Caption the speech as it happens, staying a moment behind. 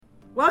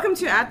Welcome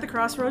to At the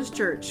Crossroads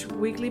Church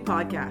weekly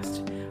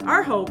podcast.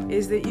 Our hope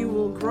is that you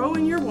will grow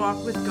in your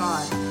walk with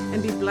God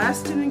and be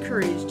blessed and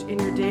encouraged in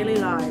your daily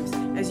lives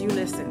as you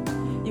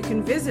listen. You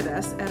can visit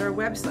us at our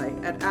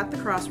website at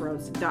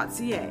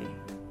atthecrossroads.ca.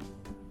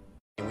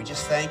 We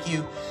just thank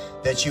you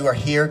that you are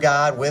here,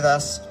 God, with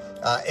us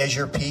as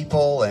your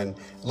people. And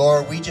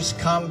Lord, we just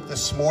come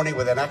this morning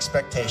with an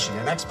expectation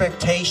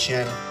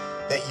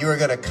that you are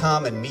going to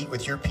come and meet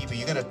with your people.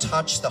 You're going to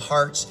touch the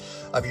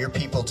hearts of your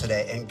people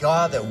today. And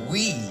God, that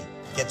we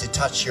get to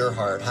touch your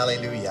heart.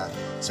 Hallelujah.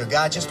 So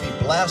God, just be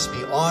blessed,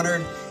 be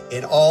honored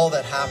in all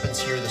that happens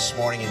here this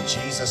morning in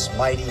Jesus'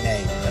 mighty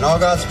name. And all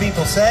God's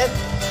people said,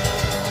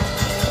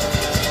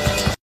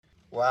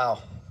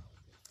 wow.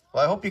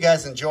 Well, I hope you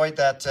guys enjoyed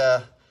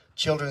that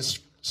children's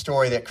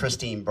story that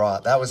Christine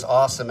brought. That was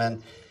awesome.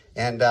 And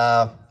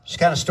she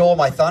kind of stole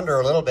my thunder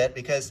a little bit,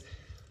 because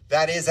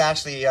that is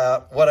actually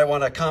what I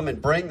want to come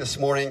and bring this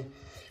morning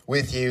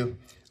with you,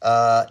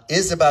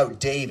 is about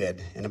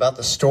David and about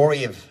the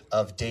story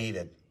of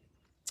David.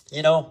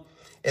 You know,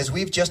 as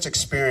we've just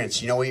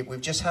experienced, you know,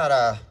 we've just had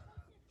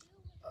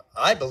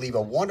I believe,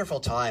 a wonderful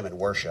time in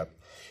worship.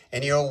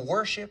 And, you know,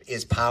 worship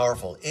is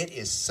powerful. It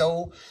is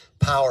so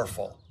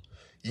powerful.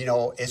 You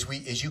know,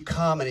 as you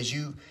come and as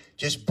you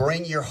just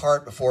bring your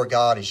heart before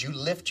God, as you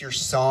lift your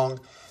song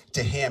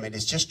to him, it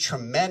is just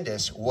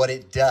tremendous what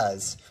it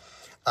does.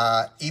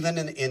 Even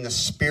in the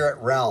spirit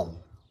realm.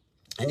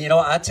 And you know,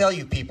 I tell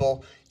you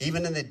people,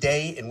 even in the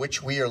day in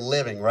which we are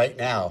living right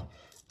now,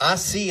 I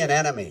see an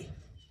enemy,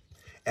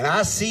 and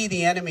I see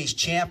the enemy's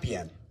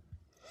champion,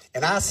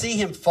 and I see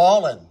him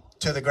falling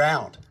to the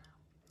ground.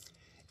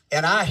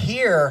 And I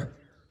hear,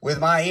 with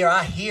my ear,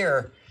 I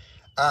hear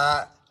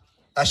a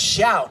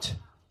shout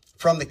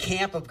from the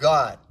camp of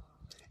God.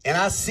 And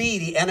I see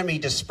the enemy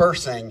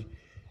dispersing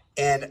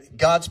and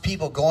God's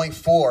people going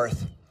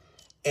forth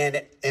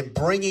and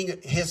bringing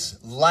his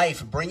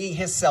life, bringing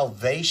his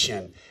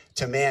salvation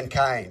to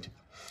mankind.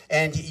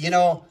 And, you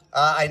know,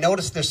 I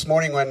noticed this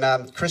morning when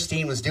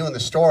Christine was doing the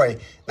story,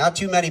 not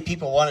too many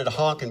people wanted to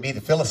honk and be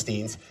the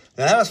Philistines.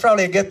 And that was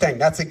probably a good thing.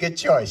 That's a good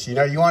choice. You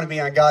know, you want to be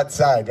on God's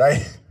side,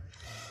 right?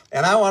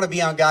 And I want to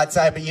be on God's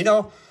side. But, you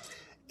know,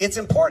 it's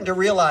important to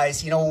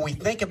realize, you know, when we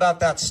think about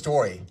that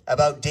story,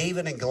 about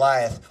David and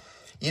Goliath,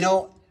 you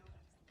know,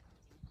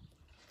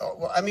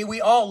 I mean,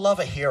 we all love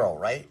a hero,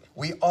 right?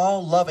 We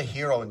all love a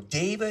hero. And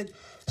David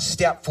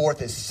stepped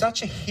forth as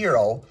such a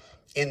hero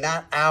in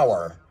that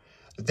hour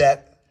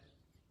that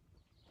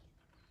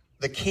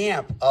the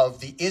camp of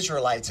the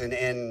Israelites,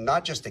 and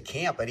not just the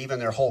camp, but even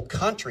their whole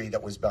country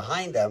that was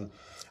behind them,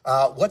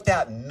 what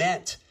that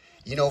meant,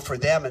 you know, for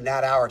them in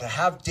that hour, to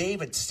have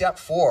David step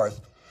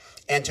forth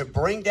and to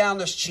bring down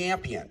this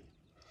champion.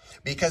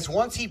 Because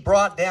once he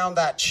brought down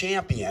that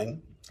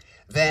champion,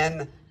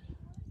 then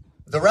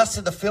the rest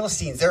of the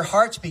Philistines, their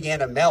hearts began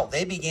to melt.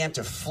 They began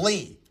to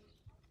flee.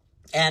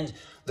 And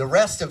the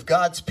rest of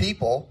God's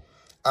people,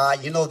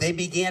 you know, they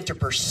began to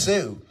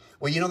pursue.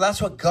 Well, you know,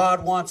 that's what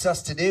God wants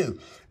us to do.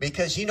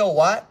 Because you know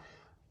what?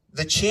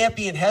 The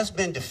champion has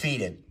been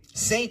defeated.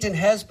 Satan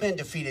has been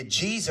defeated.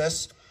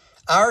 Jesus,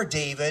 our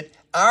David,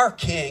 our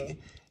King,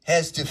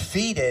 has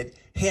defeated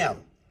him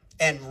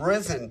and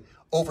risen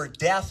over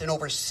death and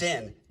over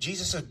sin.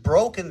 Jesus has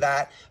broken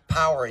that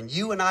power. And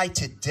you and I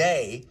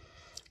today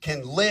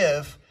can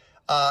live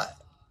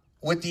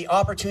with the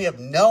opportunity of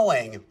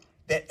knowing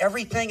that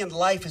everything in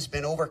life has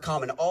been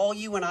overcome. And all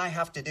you and I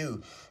have to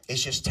do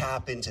is just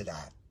tap into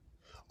that.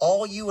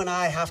 All you and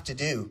I have to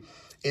do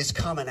is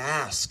come and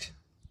ask.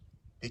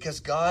 Because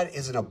God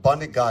is an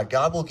abundant God.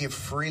 God will give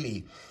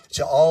freely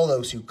to all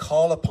those who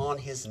call upon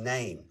his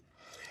name.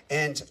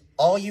 And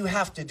all you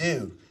have to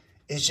do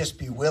is just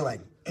be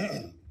willing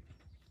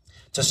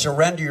to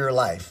surrender your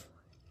life,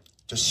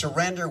 to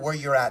surrender where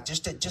you're at,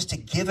 just to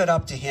give it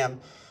up to him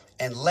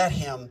and let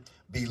him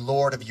be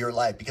Lord of your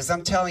life. Because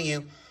I'm telling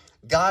you,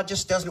 God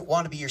just doesn't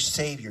want to be your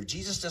Savior.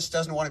 Jesus just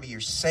doesn't want to be your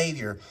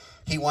Savior.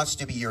 He wants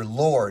to be your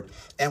Lord.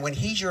 And when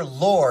he's your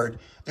Lord,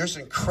 there's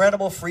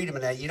incredible freedom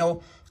in that. You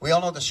know, we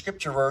all know the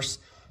scripture verse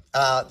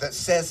that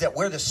says that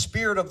where the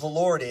Spirit of the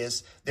Lord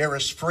is, there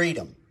is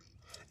freedom.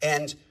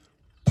 And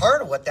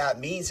part of what that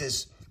means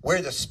is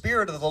where the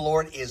Spirit of the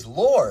Lord is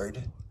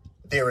Lord,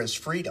 there is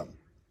freedom.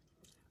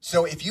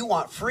 So if you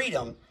want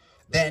freedom,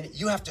 then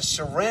you have to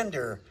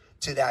surrender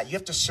to that. You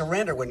have to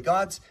surrender when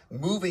God's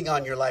moving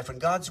on your life, when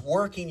God's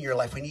working your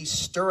life, when he's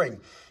stirring.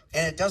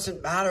 And it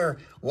doesn't matter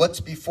what's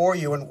before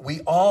you. And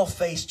we all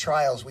face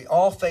trials. We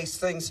all face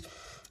things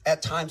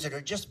at times that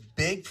are just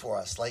big for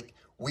us. Like,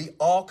 we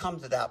all come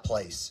to that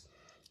place.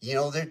 You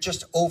know, they're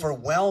just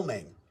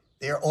overwhelming.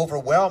 They're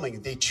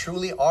overwhelming. They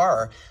truly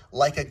are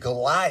like a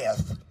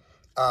Goliath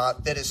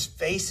that is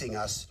facing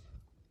us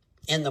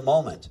in the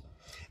moment.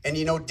 And,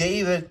 you know,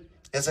 David,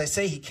 as I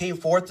say, he came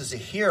forth as a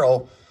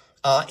hero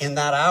in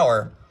that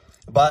hour.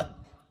 But,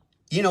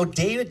 you know,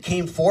 David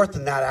came forth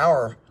in that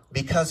hour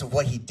because of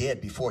what he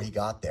did before he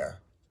got there.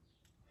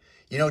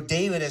 You know,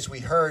 David, as we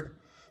heard,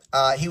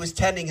 he was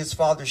tending his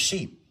father's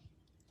sheep.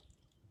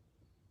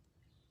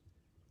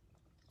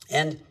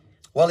 And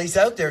While he's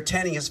out there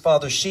tending his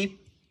father's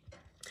sheep,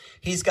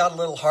 he's got a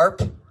little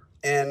harp,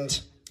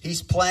 and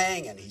he's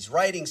playing, and he's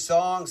writing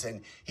songs,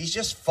 and he's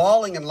just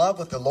falling in love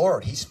with the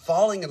Lord. He's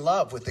falling in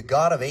love with the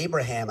God of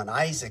Abraham and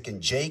Isaac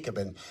and Jacob,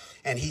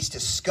 and he's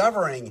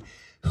discovering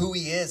who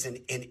he is in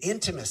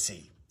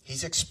intimacy.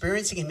 He's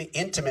experiencing him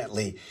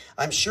intimately.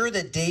 I'm sure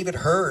that David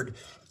heard,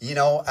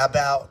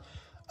 about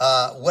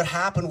what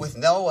happened with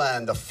Noah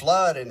and the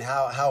flood, and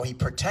how he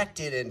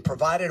protected and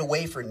provided a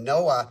way for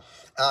Noah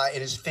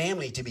and his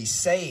family to be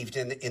saved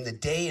in the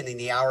day and in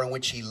the hour in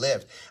which he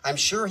lived. I'm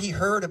sure he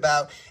heard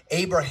about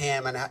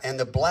Abraham and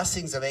the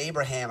blessings of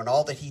Abraham and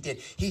all that he did.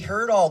 He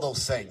heard all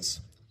those things.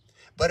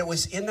 But it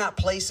was in that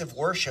place of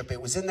worship.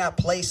 It was in that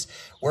place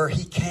where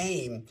he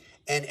came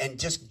and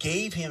just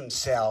gave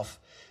himself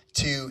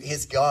to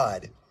his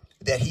God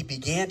that he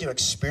began to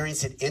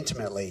experience it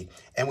intimately.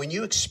 And when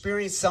you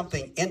experience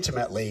something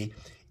intimately,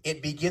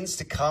 it begins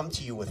to come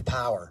to you with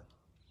power.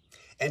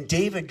 And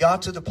David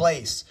got to the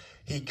place.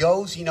 He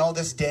goes,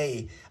 this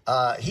day,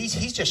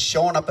 he's just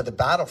showing up at the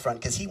battlefront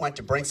because he went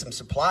to bring some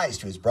supplies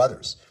to his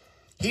brothers.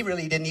 He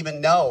really didn't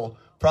even know,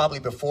 probably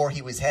before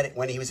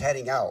when he was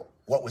heading out,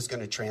 what was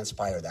going to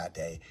transpire that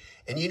day.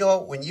 And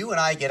when you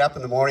and I get up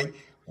in the morning,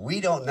 we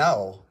don't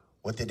know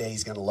what the day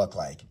is going to look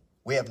like.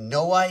 We have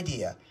no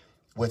idea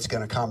what's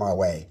going to come our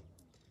way.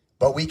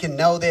 But we can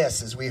know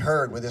this, as we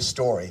heard with this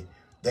story,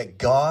 that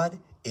God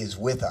is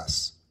with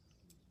us.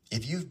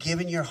 If you've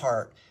given your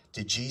heart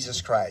to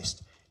Jesus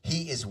Christ,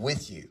 he is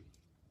with you.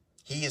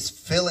 He is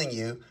filling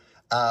you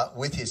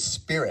with his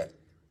Spirit.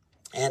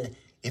 And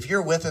if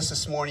you're with us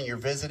this morning, you're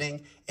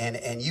visiting,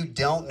 and you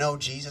don't know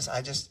Jesus,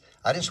 I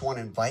just want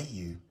to invite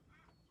you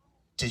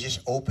to just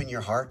open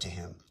your heart to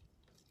him,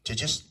 to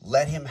just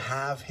let him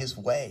have his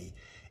way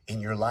in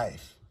your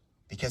life,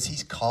 because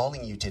he's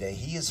calling you today.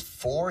 He is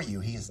for you.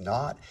 He is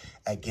not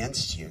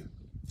against you.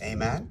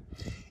 Amen?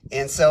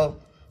 And so,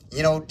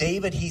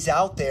 David, he's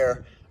out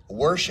there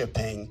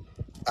worshiping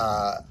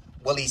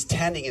while he's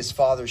tending his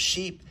father's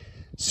sheep.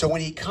 So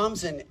when he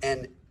comes in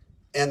and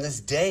this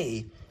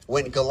day,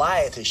 when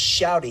Goliath is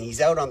shouting,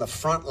 he's out on the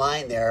front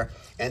line there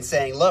and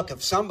saying, look,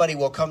 if somebody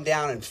will come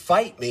down and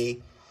fight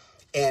me,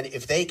 and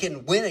if they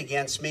can win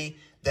against me,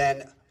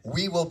 then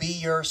we will be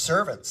your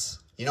servants.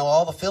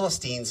 All the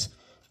Philistines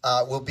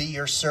will be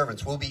your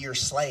servants, will be your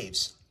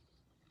slaves.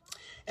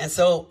 And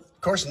so,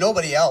 of course,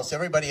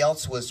 everybody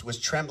else was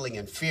trembling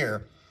in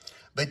fear.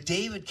 But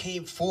David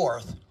came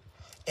forth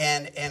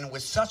and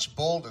with such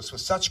boldness,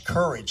 with such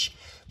courage,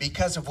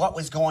 because of what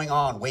was going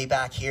on way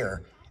back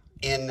here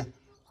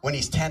when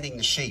he's tending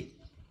the sheep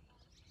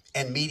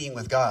and meeting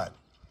with God.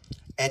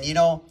 And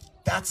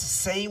that's the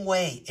same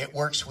way it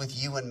works with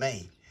you and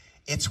me.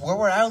 It's where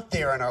we're out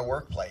there in our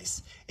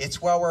workplace.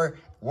 It's where we're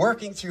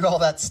working through all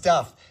that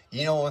stuff,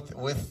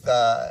 with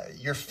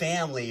your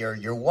family or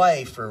your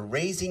wife or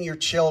raising your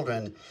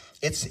children.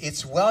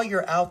 It's while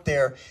you're out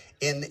there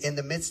in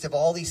the midst of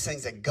all these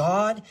things that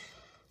God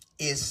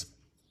is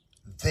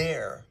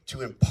there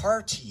to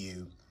impart to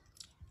you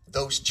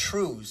those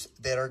truths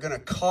that are going to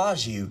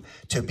cause you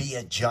to be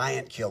a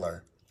giant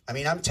killer. I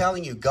mean, I'm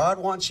telling you, God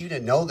wants you to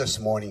know this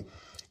morning,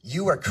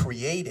 you are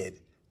created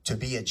to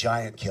be a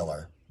giant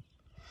killer.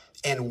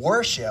 And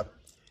worship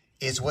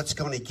is what's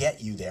going to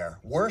get you there.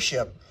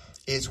 Worship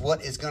is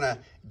what is going to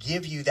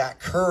give you that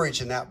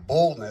courage and that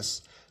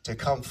boldness to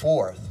come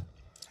forth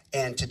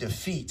and to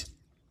defeat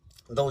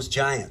those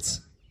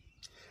giants.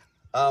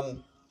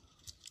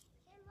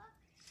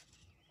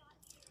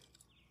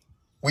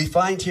 We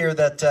find here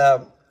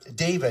that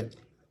David,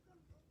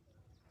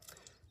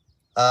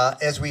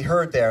 as we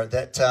heard there,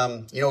 that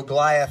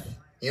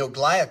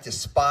Goliath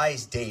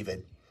despised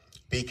David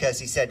because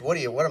he said, "What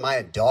am I,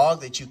 a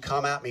dog that you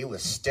come at me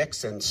with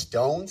sticks and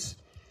stones?"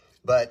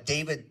 But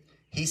David,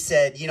 he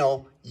said,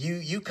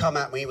 you come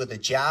at me with a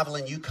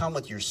javelin, you come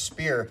with your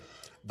spear,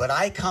 but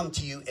I come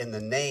to you in the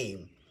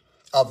name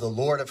of the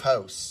Lord of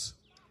hosts.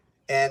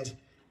 And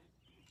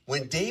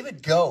when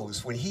David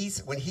goes, when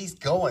he's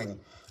going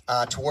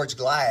towards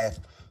Goliath,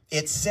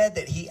 it said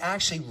that he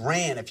actually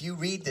ran. If you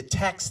read the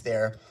text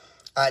there,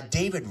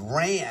 David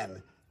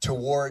ran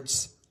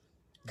towards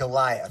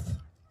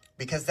Goliath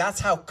because that's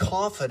how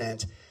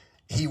confident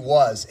he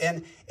was.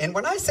 And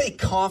when I say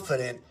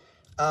confident,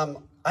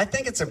 I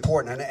think it's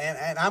important,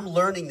 and I'm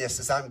learning this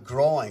as I'm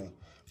growing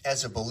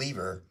as a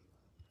believer.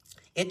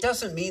 It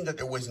doesn't mean that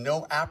there was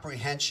no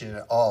apprehension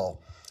at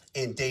all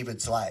in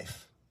David's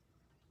life,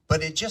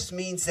 but it just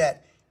means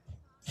that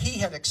he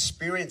had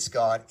experienced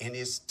God in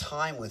his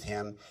time with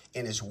him,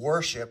 in his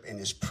worship, in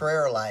his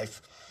prayer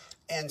life.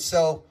 And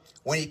so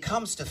when he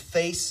comes to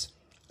face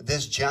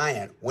this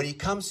giant, when he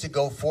comes to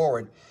go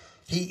forward,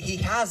 he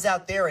has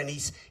that there, and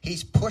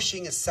he's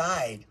pushing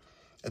aside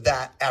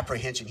that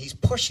apprehension. He's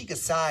pushing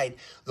aside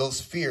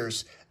those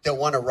fears that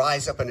want to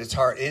rise up in his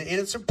heart. And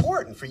it's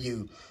important for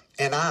you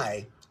and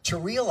I to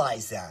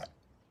realize that.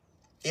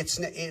 It's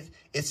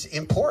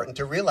important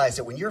to realize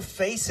that when you're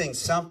facing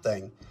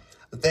something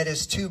that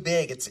is too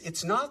big,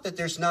 it's not that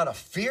there's not a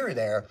fear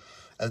there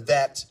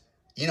that,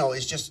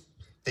 is just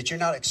that you're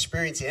not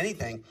experiencing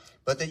anything,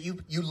 but that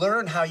you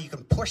learn how you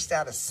can push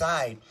that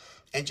aside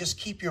and just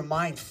keep your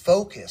mind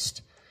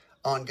focused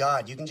on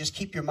God. You can just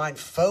keep your mind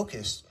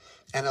focused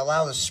and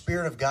allow the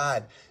Spirit of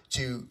God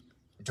to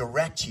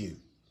direct you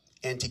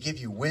and to give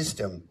you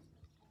wisdom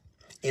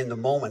in the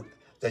moment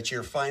that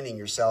you're finding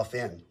yourself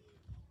in.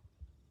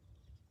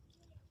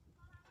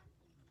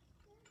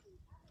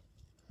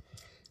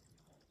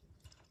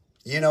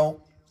 You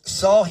know,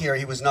 Saul here,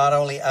 he was not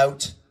only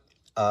out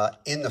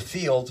in the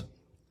field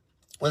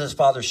with his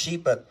father's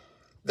sheep, but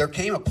there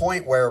came a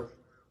point where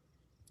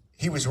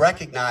he was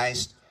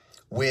recognized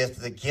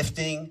with the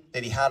gifting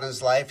that he had in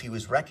his life. He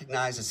was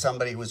recognized as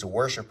somebody who was a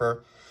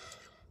worshiper.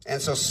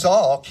 And so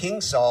Saul,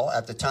 King Saul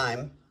at the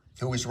time,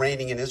 who was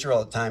reigning in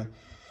Israel at the time,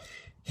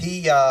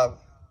 he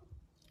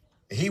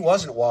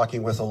wasn't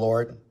walking with the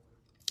Lord.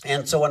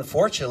 And so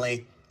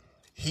unfortunately,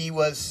 he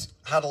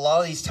had a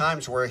lot of these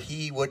times where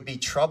he would be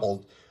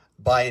troubled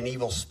by an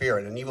evil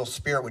spirit. An evil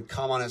spirit would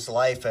come on his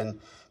life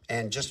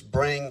and just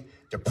bring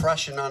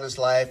depression on his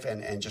life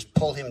and just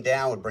pull him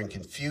down, would bring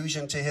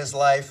confusion to his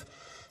life.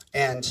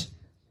 And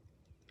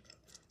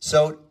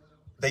so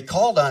they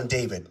called on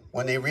David.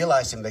 When they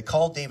realized him, they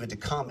called David to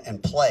come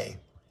and play.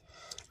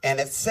 And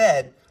it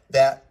said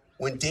that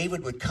when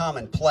David would come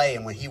and play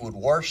and when he would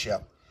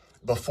worship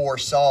before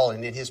Saul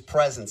and in his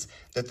presence,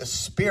 that the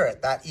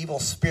spirit, that evil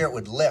spirit,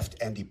 would lift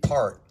and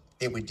depart.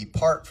 It would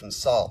depart from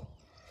Saul.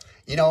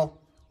 You know,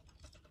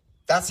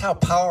 that's how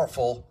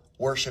powerful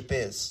worship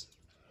is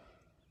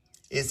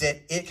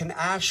that it can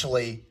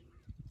actually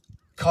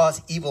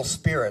cause evil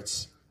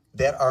spirits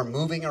that are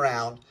moving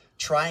around,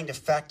 trying to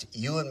affect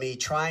you and me,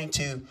 trying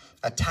to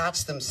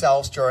attach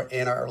themselves to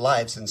our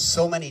lives in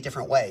so many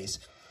different ways.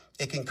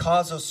 It can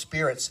cause those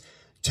spirits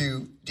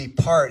to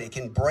depart. It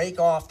can break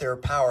off their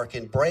power. It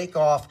can break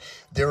off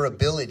their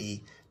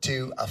ability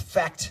to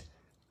affect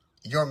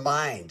your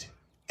mind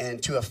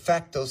and to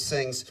affect those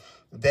things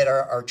that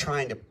are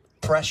trying to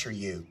pressure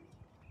you.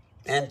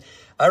 And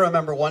I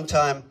remember one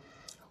time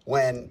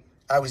when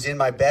I was in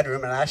my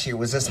bedroom, and actually it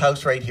was this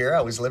house right here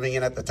I was living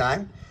in at the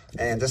time.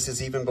 And this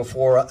is even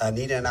before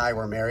Anita and I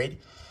were married.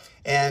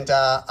 And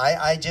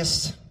I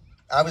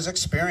was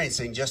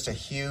experiencing just a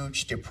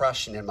huge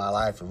depression in my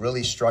life,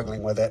 really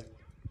struggling with it.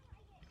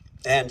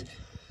 And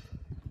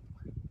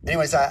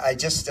anyways,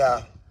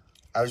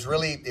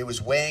 it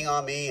was weighing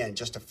on me and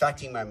just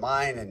affecting my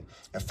mind and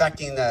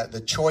affecting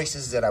the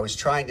choices that I was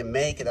trying to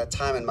make at that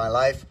time in my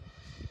life.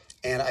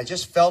 And I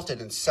just felt it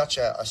in such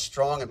a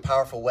strong and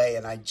powerful way.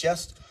 And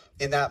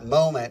in that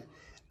moment,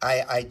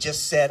 I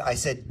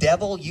said,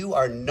 devil, you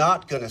are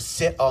not going to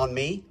sit on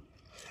me.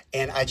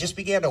 And I just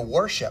began to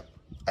worship.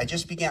 I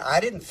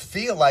didn't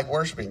feel like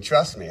worshiping.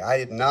 Trust me, I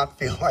did not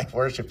feel like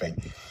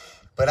worshiping.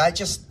 But I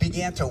just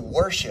began to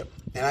worship.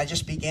 And I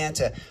just began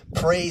to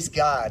praise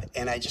God.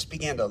 And I just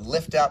began to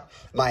lift up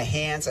my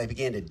hands. I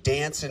began to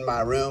dance in my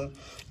room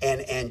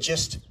and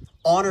just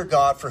honor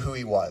God for who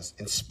he was,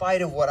 in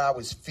spite of what I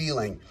was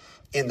feeling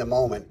in the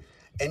moment.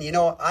 And you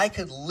know, I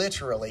could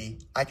literally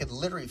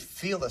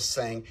feel this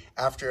thing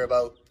after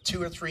about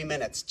 2 or 3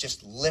 minutes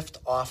just lift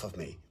off of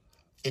me.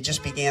 It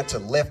just began to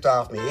lift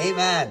off me.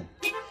 Amen.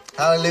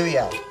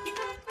 Hallelujah.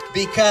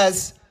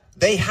 Because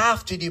they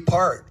have to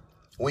depart.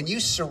 When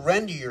you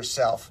surrender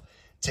yourself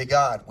to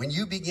God, when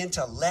you begin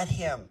to let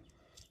him,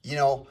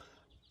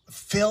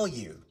 fill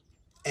you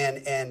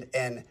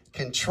and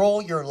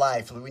control your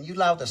life, when you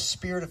allow the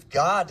Spirit of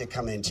God to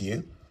come into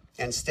you,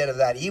 instead of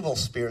that evil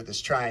spirit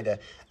that's trying to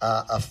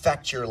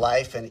affect your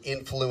life and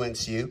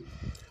influence you.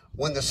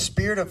 When the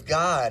Spirit of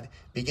God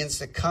begins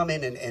to come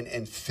in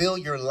and fill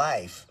your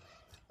life,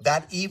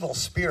 that evil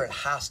spirit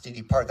has to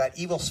depart. That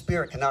evil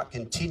spirit cannot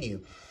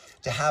continue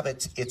to have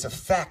its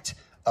effect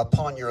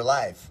upon your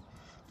life.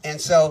 And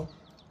so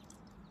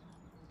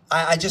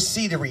I just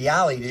see the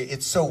reality.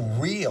 It's so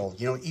real.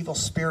 Evil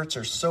spirits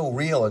are so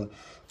real.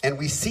 And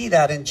we see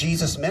that in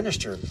Jesus'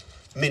 ministry.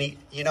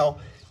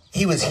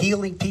 He was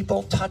healing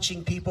people,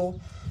 touching people,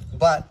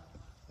 but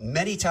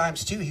many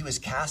times too, he was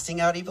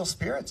casting out evil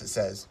spirits, it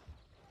says.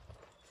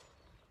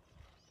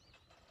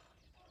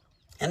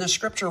 And the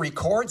scripture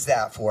records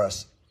that for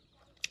us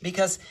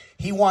because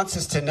he wants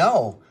us to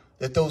know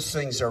that those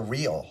things are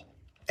real.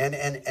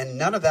 And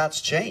none of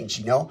that's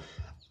changed,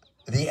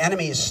 The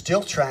enemy is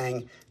still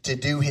trying to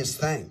do his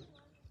thing.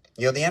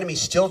 The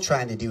enemy's still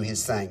trying to do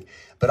his thing.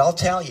 But I'll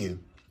tell you,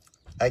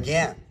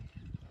 again,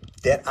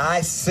 that I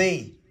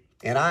see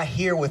and I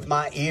hear with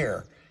my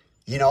ear,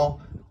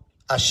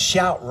 a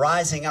shout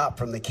rising up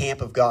from the camp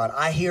of God.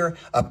 I hear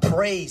a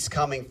praise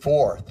coming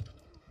forth.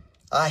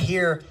 I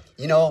hear,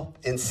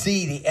 and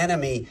see the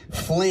enemy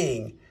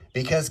fleeing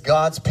because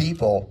God's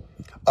people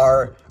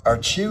are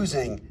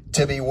choosing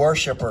to be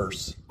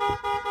worshipers.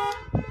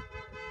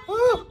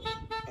 Woo.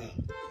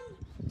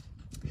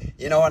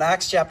 In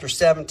Acts chapter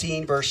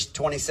 17, verse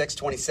 26,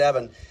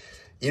 27,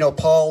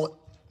 Paul,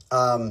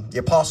 the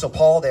Apostle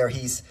Paul there,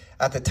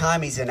 at the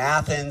time he's in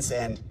Athens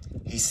and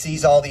he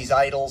sees all these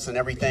idols and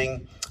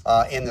everything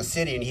in the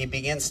city, and he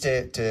begins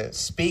to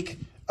speak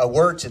a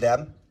word to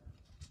them.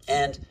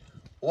 And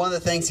one of the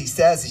things he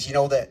says is,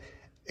 that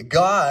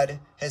God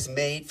has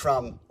made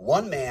from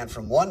one man,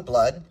 from one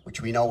blood,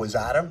 which we know was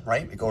Adam,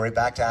 right? We go right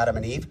back to Adam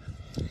and Eve,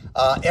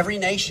 every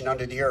nation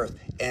under the earth.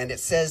 And it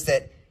says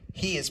that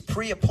he has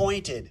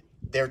pre-appointed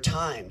their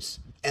times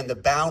and the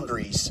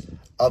boundaries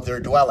of their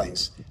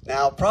dwellings.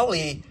 Now,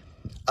 probably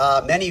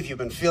many of you have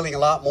been feeling a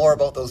lot more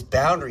about those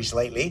boundaries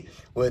lately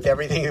with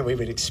everything that we've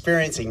been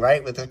experiencing,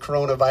 right? With the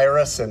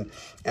coronavirus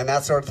and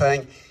that sort of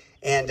thing.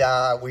 And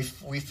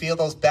we feel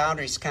those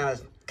boundaries kind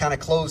of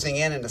closing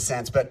in a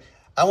sense. But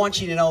I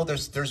want you to know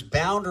there's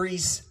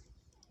boundaries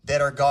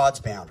that are God's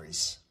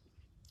boundaries.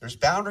 There's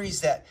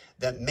boundaries that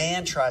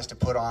man tries to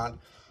put on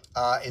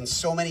in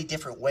so many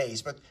different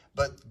ways.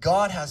 But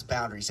God has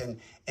boundaries,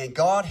 and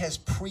God has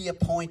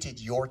pre-appointed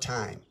your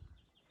time.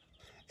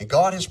 And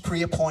God has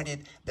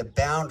pre-appointed the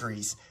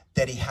boundaries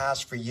that he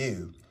has for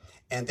you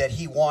and that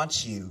he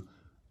wants you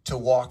to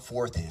walk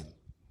forth in.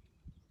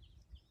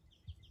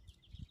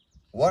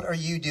 What are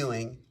you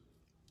doing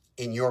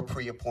in your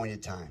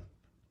pre-appointed time?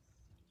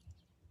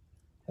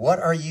 What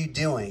are you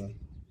doing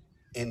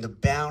in the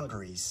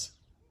boundaries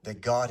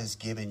that God has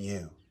given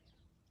you?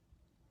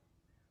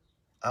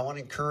 I want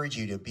to encourage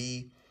you to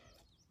be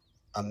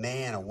a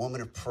man, a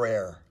woman of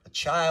prayer, a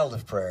child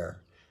of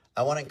prayer.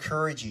 I want to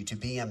encourage you to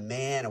be a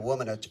man, a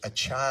woman, a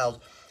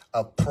child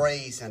of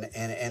praise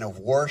and of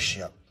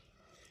worship,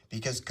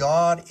 because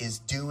God is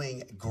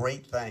doing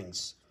great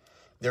things.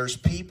 There's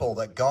people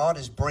that God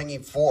is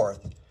bringing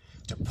forth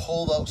to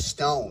pull those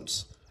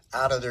stones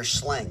out of their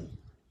sling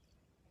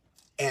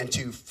and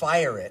to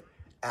fire it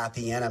at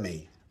the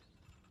enemy.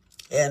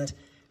 And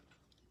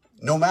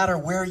no matter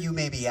where you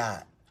may be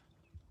at,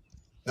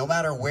 when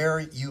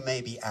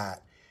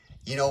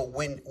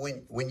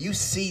you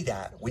see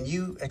that, when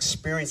you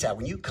experience that,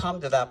 when you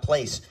come to that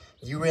place,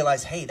 you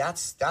realize, hey,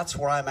 that's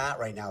where I'm at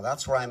right now.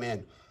 That's where I'm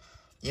in.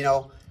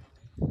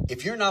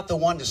 If you're not the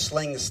one to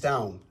sling the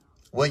stone,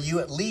 will you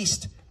at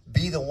least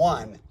be the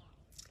one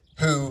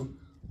who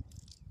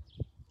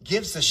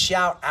gives the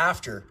shout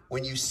after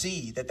when you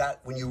see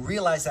when you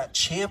realize that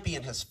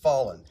champion has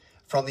fallen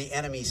from the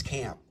enemy's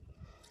camp?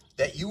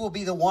 That you will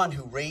be the one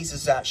who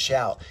raises that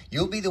shout.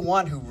 You'll be the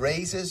one who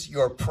raises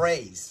your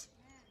praise,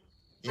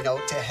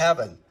 to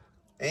heaven.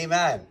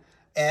 Amen.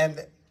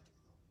 And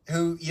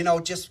who,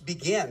 just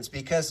begins,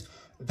 because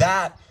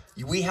that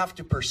we have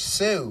to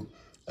pursue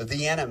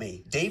the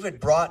enemy. David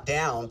brought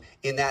down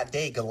in that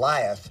day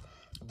Goliath,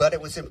 but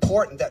it was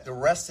important that the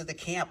rest of the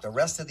camp, the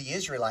rest of the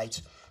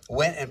Israelites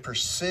went and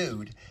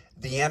pursued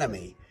the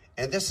enemy.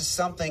 And this is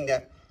something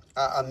that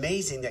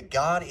amazing that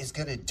God is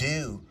going to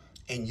do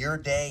in your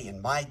day,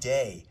 in my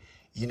day.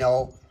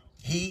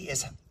 He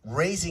is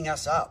raising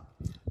us up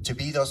to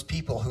be those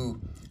people who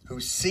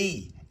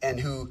see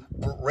and who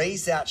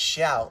raise that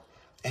shout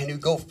and who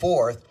go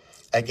forth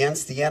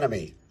against the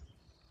enemy.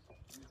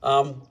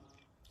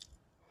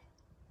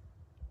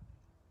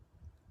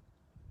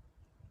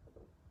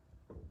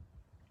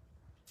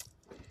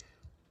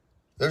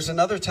 There's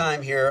another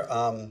time here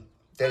that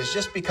has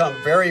just become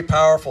very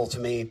powerful to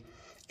me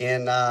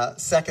in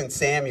 2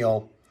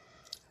 Samuel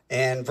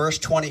and verse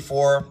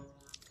 24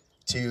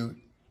 to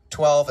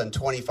 12 and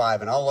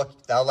 25. And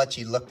I'll let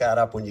you look that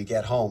up when you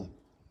get home.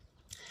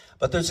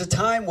 But there's a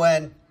time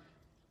when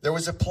there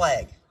was a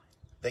plague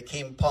that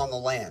came upon the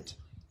land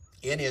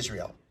in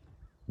Israel.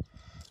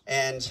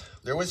 And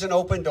there was an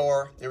open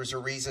door. There was a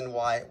reason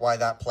why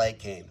that plague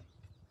came.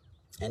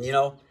 And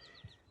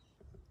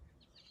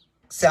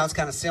sounds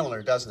kind of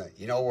similar, doesn't it?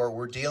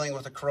 We're dealing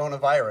with a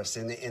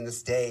coronavirus in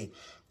this day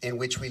in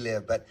which we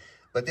live. But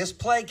this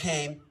plague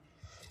came,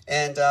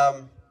 and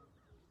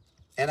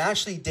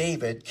actually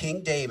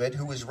King David,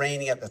 who was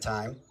reigning at the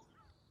time,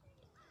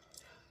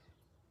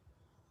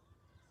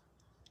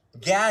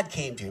 Gad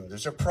came to him.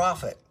 There's a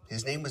prophet.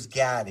 His name was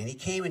Gad, and he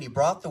came and he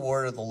brought the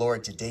word of the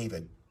Lord to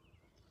David.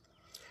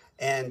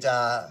 And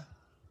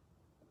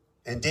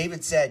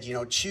David said,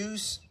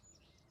 choose,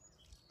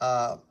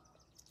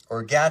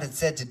 or Gad had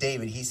said to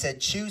David, he said,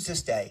 choose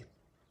this day.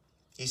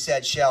 He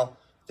said, shall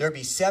there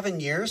be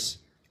 7 years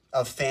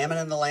of famine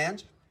in the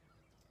land?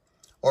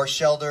 Or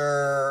shall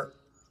there,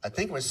 I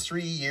think it was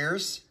 3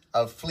 years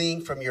of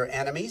fleeing from your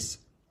enemies?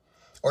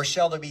 Or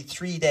shall there be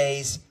 3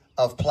 days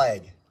of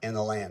plague in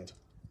the land?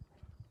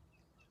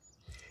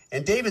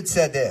 And David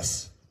said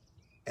this,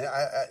 and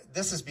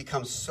this has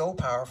become so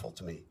powerful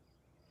to me.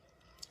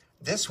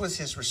 This was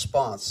his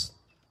response.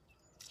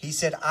 He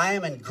said, I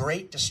am in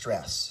great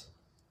distress.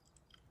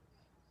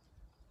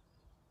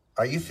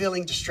 Are you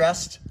feeling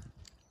distressed?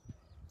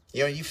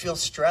 You feel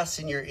stress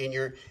in your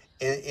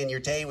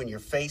day when you're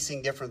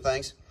facing different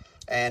things,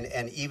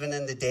 and even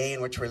in the day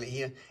in which we're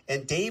here.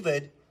 And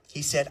David,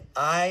 he said,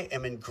 I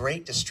am in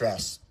great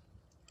distress.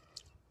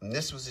 And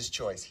this was his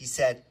choice. He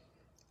said,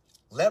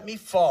 let me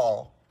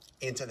fall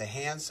into the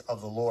hands of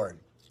the Lord,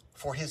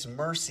 for his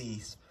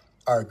mercies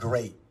are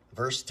great.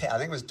 Verse 10, I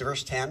think it was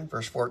verse 10,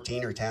 verse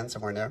 14 or 10,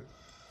 somewhere in there.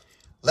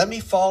 Let me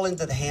fall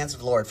into the hands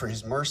of the Lord, for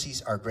his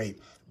mercies are great.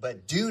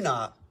 But do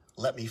not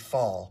let me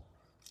fall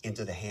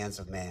into the hands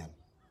of man.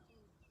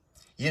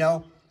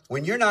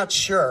 When you're not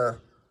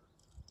sure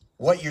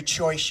what your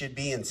choice should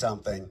be in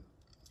something,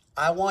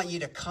 I want you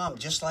to come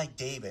just like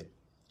David,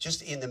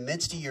 just in the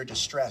midst of your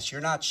distress. You're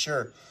not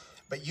sure,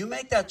 but you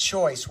make that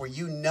choice where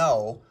you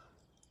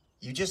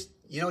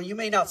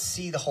may not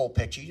see the whole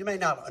picture. You may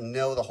not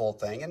know the whole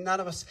thing, and none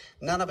of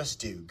us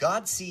do.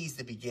 God sees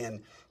the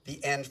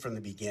end from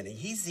the beginning.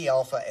 He's the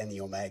Alpha and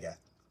the Omega.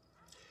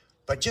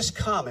 But just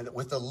come and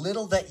with the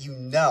little that you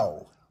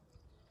know,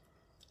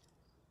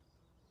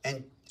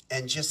 and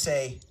just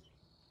say,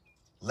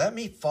 let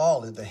me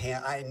fall into the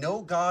hand. I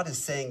know God is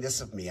saying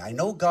this of me. I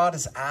know God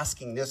is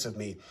asking this of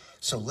me.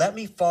 So let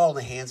me fall in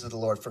the hands of the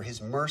Lord, for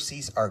his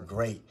mercies are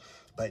great.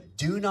 But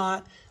do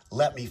not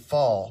let me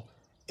fall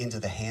into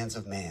the hands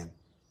of man.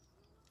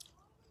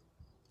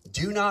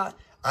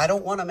 I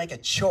don't want to make a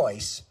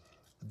choice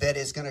that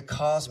is going to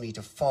cause me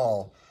to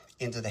fall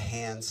into the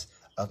hands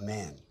of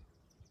man.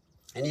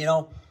 And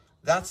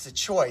that's the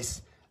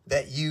choice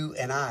that you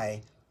and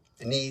I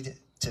need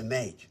to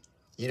make.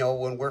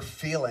 When we're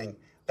feeling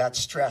that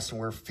stress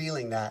and we're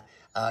feeling that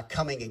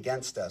coming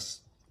against us.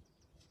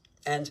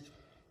 And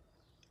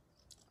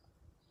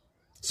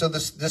so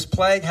this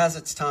plague has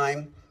its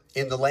time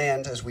in the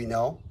land, as we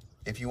know,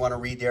 if you want to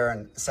read there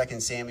in 2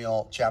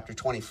 Samuel chapter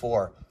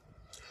 24.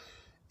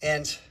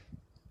 And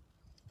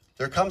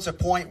there comes a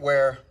point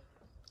where,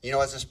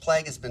 as this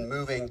plague has been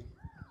moving,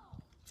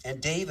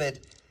 and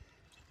David,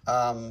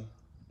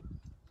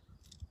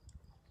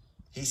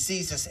 he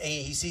sees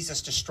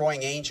this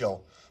destroying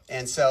angel.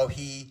 And so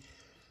he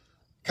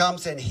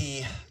comes to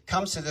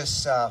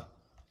this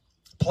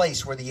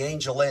place where the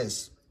angel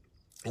is.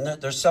 And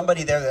there's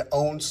somebody there that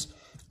owns,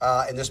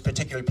 in this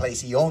particular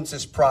place, he owns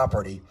this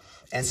property.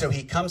 And so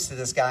he comes to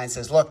this guy and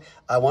says, look,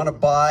 I want to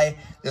buy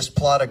this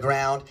plot of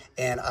ground,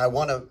 and I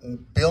want to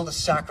build a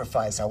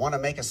sacrifice. I want to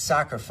make a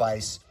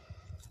sacrifice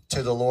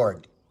to the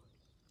Lord.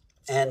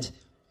 And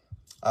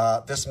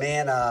this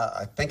man,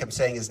 I think I'm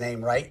saying his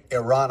name right,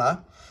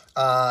 Araunah,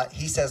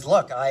 he says,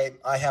 look, I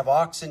have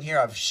oxen here,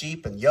 I have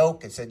sheep and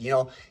yoke. I said,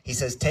 he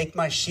says, take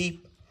my take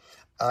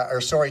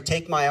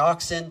my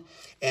oxen,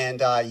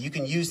 and you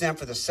can use them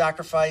for the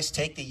sacrifice.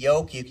 Take the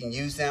yoke, you can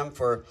use them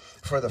for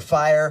the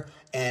fire,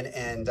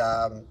 and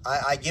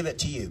I give it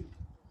to you.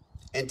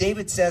 And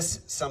David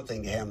says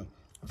something to him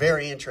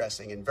very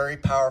interesting and very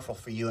powerful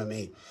for you and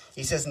me.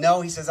 He says,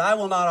 I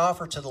will not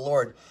offer to the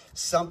Lord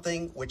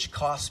something which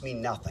costs me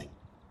nothing.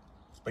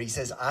 But he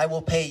says, I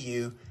will pay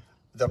you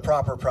the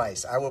proper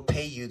price. I will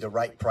pay you the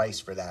right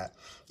price for that.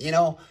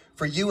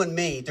 For you and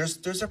me,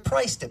 there's a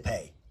price to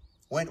pay.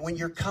 When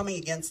you're coming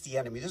against the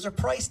enemy, there's a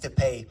price to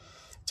pay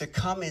to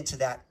come into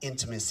that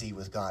intimacy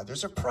with God.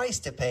 There's a price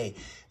to pay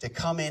to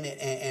come in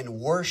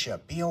and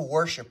worship, be a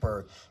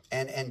worshiper,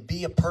 and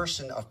be a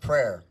person of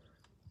prayer.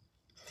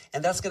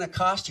 And that's going to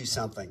cost you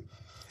something.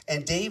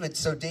 And David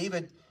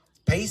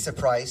pays the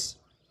price,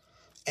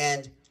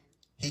 and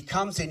he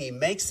comes and he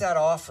makes that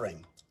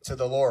offering to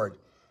the Lord.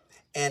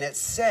 And it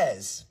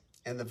says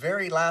in the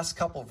very last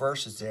couple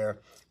verses there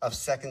of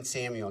 2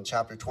 Samuel in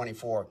chapter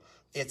 24,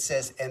 it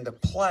says, and the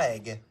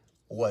plague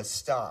was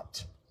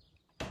stopped.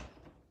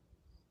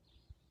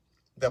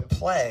 The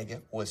plague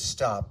was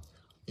stopped.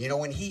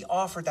 When he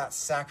offered that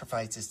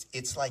sacrifice,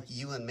 it's like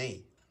you and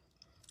me.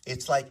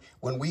 It's like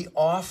when we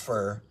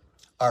offer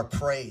our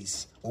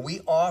praise, when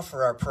we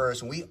offer our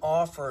prayers, when we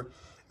offer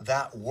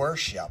that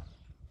worship,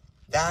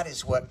 that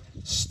is what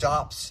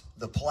stops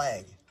the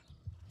plague.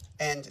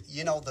 And,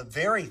 the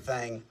very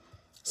thing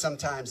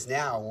sometimes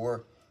now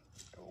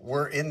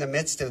we're in the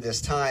midst of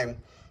this time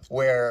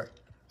where,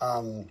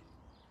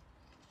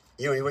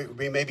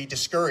 we may be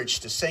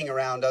discouraged to sing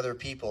around other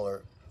people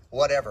or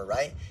whatever,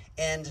 right?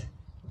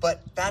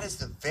 But that is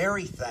the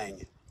very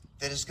thing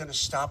that is going to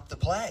stop the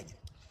plague.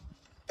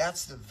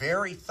 That's the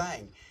very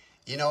thing.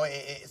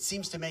 It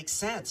seems to make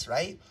sense,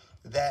 right?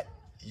 That,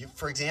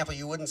 for example,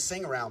 you wouldn't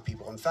sing around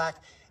people. In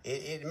fact,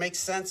 it makes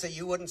sense that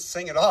you wouldn't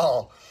sing at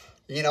all.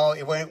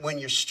 When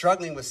you're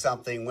struggling with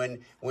something,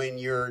 when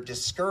you're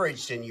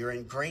discouraged and you're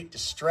in great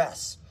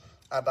distress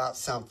about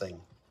something.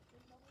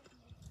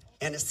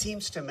 And it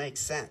seems to make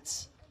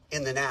sense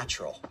in the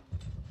natural.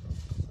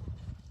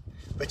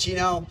 But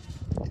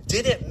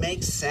did it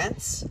make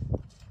sense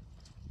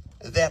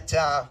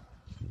that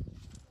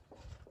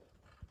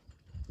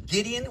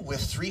Gideon with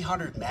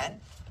 300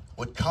 men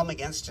would come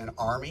against an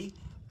army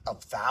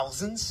of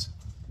thousands?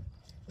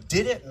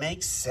 Did it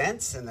make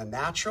sense in the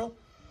natural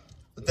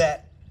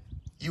that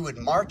you would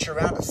march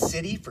around a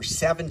city for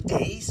 7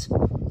 days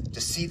to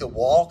see the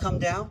wall come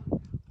down?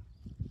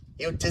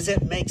 Does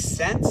it make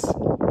sense?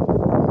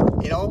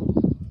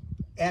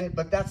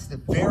 But that's the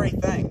very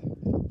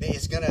thing that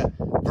is going to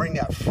bring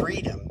that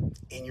freedom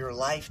in your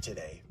life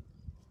today.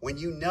 When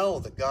you know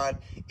that God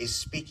is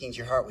speaking to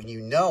your heart, when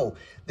you know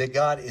that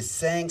God is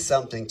saying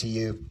something to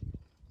you,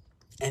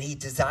 and he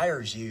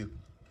desires you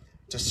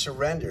to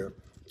surrender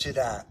to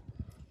that.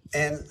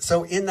 And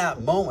so in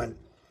that moment,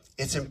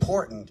 it's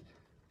important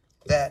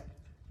that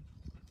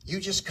you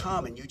just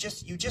come, and you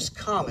just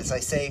come, as I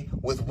say,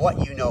 with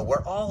what you know.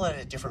 We're all at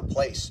a different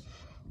place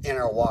in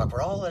our walk.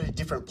 We're all at a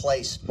different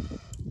place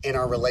in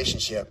our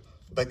relationship.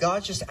 But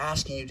God's just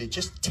asking you to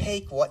just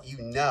take what you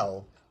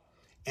know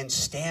and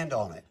stand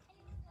on it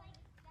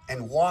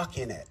and walk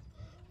in it.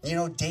 You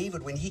know,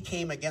 David, when he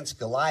came against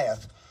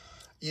Goliath,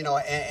 you know,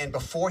 and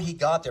before he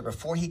got there,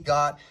 before he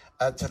got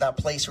to that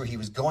place where he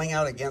was going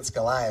out against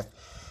Goliath,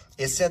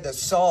 it said that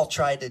Saul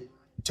tried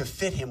to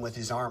fit him with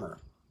his armor.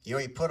 You know,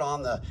 he put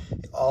on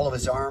all of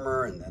his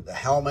armor and the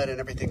helmet and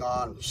everything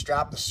on,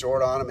 strapped the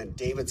sword on him, and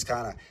David's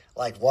kind of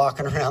like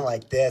walking around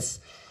like this.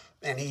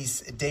 And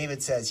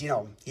David says, you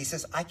know, he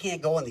says, I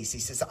can't go in these. He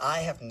says, I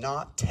have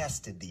not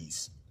tested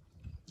these.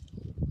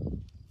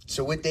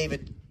 So what did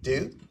David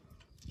do?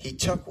 He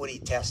took what he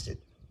tested.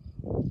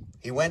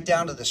 He went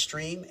down to the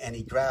stream and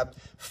he grabbed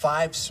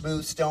 5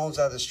 smooth stones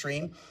out of the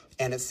stream,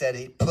 and it said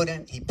he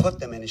put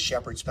them in his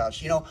shepherd's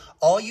pouch. You know,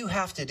 all you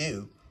have to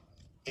do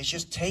is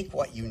just take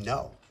what you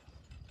know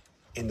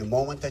in the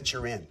moment that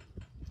you're in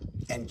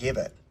and give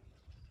it.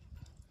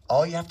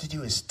 All you have to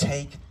do is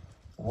take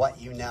what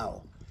you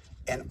know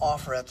and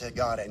offer it to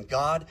God, and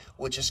God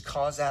will just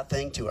cause that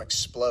thing to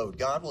explode.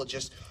 God will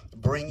just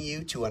bring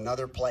you to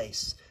another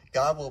place.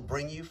 God will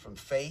bring you from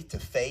faith to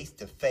faith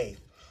to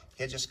faith.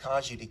 He'll just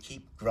cause you to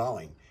keep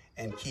growing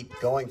and keep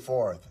going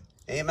forth.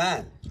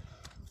 Amen.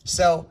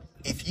 So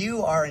if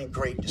you are in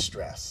great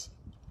distress,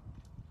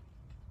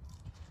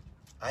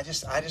 I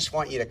just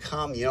want you to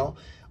come, you know,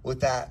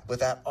 with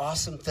that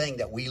awesome thing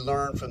that we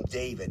learned from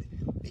David,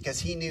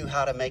 because he knew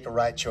how to make a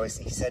right choice.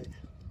 And he said,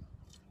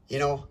 you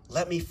know,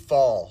 let me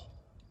fall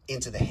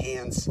into the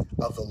hands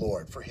of the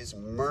Lord, for his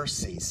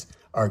mercies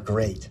are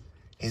great.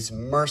 His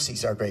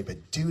mercies are great,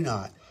 but do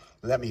not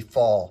let me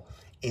fall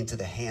into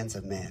the hands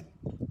of men.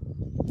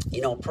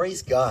 You know,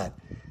 praise God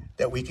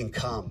that we can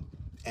come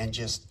and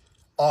just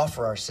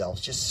offer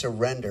ourselves, just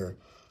surrender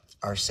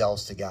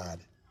ourselves to God.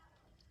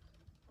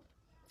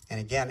 And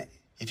again,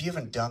 if you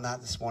haven't done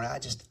that this morning, I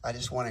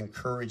just want to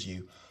encourage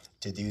you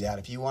to do that.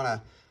 If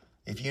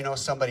you know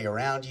somebody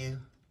around you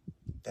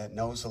that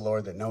knows the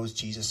Lord, that knows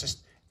Jesus, just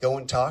go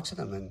and talk to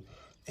them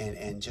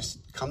and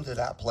just come to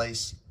that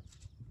place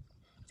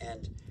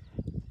and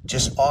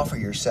just offer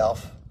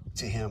yourself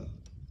to him.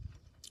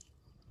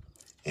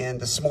 And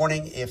this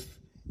morning,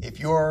 if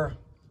you're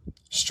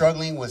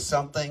struggling with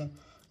something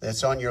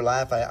that's on your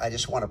life, I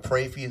just want to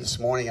pray for you this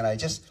morning. And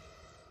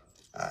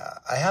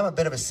I have a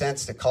bit of a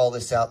sense to call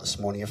this out this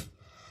morning.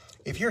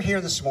 If you're here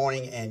this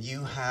morning and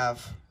you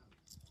have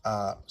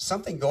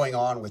something going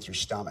on with your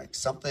stomach,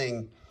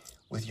 something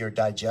with your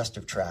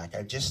digestive tract,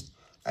 I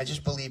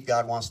just believe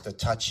God wants to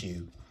touch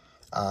you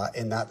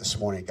in that this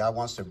morning. God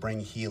wants to bring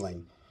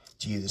healing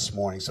to you this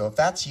morning. So if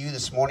that's you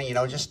this morning, you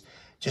know,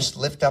 just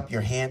lift up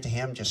your hand to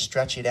him, just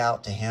stretch it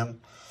out to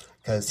him,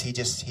 because he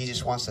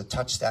just wants to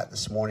touch that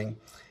this morning.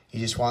 He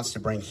just wants to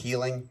bring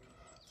healing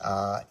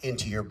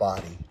into your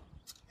body.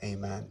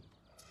 Amen.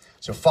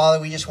 So Father,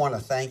 we just want to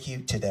thank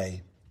you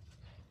today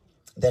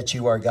that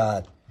you are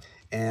God.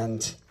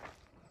 And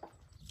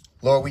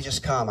Lord, we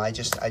just come. I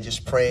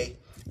just pray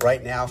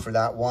right now for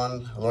that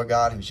one, Lord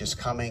God, who's just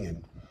coming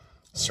and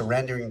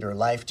surrendering their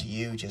life to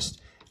you,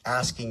 just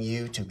asking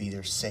you to be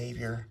their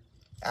Savior,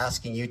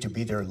 asking you to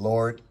be their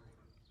Lord.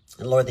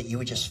 And Lord, that you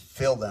would just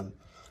fill them,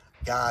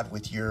 God,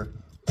 with your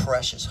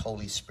precious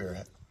Holy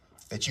Spirit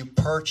that you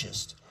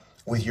purchased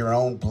with your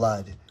own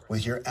blood,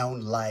 with your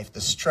own life.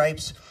 The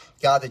stripes,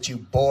 God, that you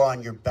bore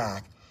on your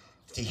back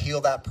to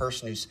heal that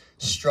person who's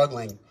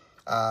struggling,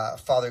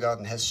 Father God,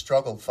 and has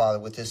struggled, Father,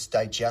 with this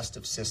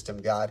digestive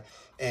system, God.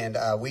 And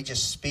we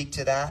just speak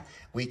to that.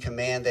 We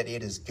command that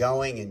it is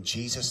going in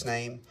Jesus'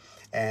 name.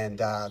 And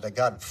that,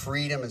 God,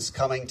 freedom is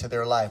coming to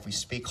their life. We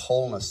speak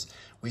wholeness.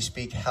 We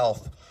speak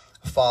health,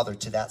 Father,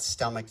 to that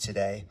stomach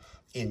today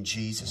in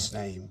Jesus'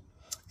 name.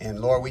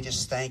 And Lord, we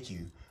just thank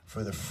you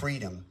for the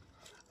freedom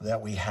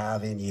that we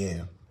have in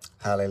you.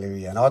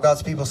 Hallelujah. And all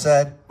God's people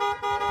said,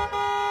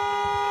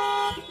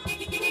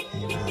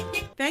 amen.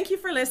 Thank you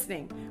for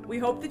listening. We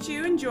hope that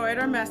you enjoyed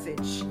our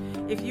message.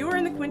 If you are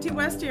in the Quinte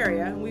West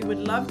area, we would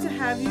love to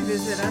have you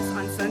visit us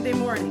on Sunday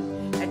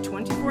morning at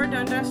 24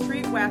 Dundas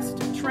Street West,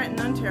 Trenton,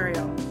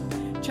 Ontario.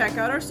 Check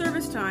out our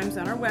service times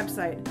on our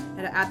website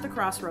at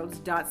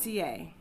atthecrossroads.ca.